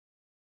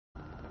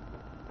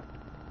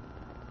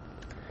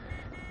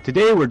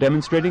Today we're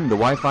demonstrating the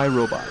Wi-Fi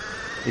Robot.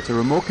 It's a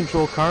remote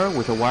control car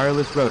with a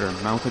wireless router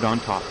mounted on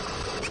top.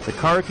 The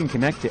car can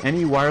connect to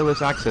any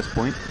wireless access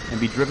point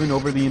and be driven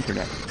over the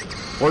internet.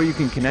 Or you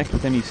can connect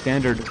with any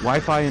standard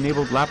Wi-Fi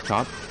enabled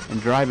laptop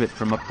and drive it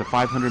from up to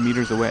 500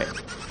 meters away.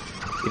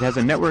 It has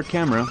a network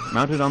camera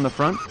mounted on the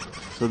front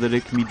so that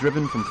it can be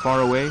driven from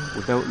far away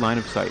without line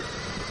of sight.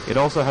 It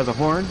also has a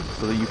horn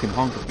so that you can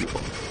honk at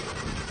people.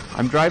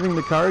 I'm driving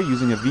the car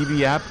using a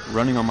VB app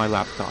running on my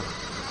laptop.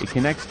 It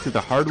connects to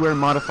the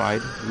hardware-modified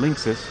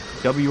Linksys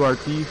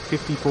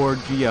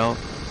WRT54GL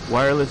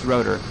wireless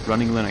router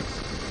running Linux.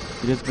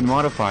 It has been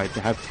modified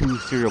to have 2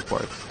 serial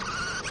ports.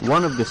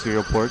 One of the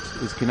serial ports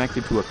is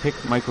connected to a PIC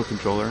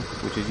microcontroller,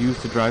 which is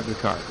used to drive the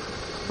car.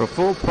 For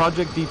full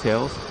project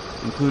details,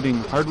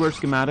 including hardware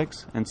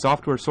schematics and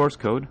software source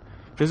code,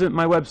 visit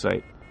my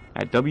website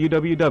at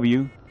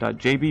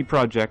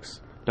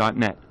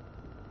www.jbprojects.net.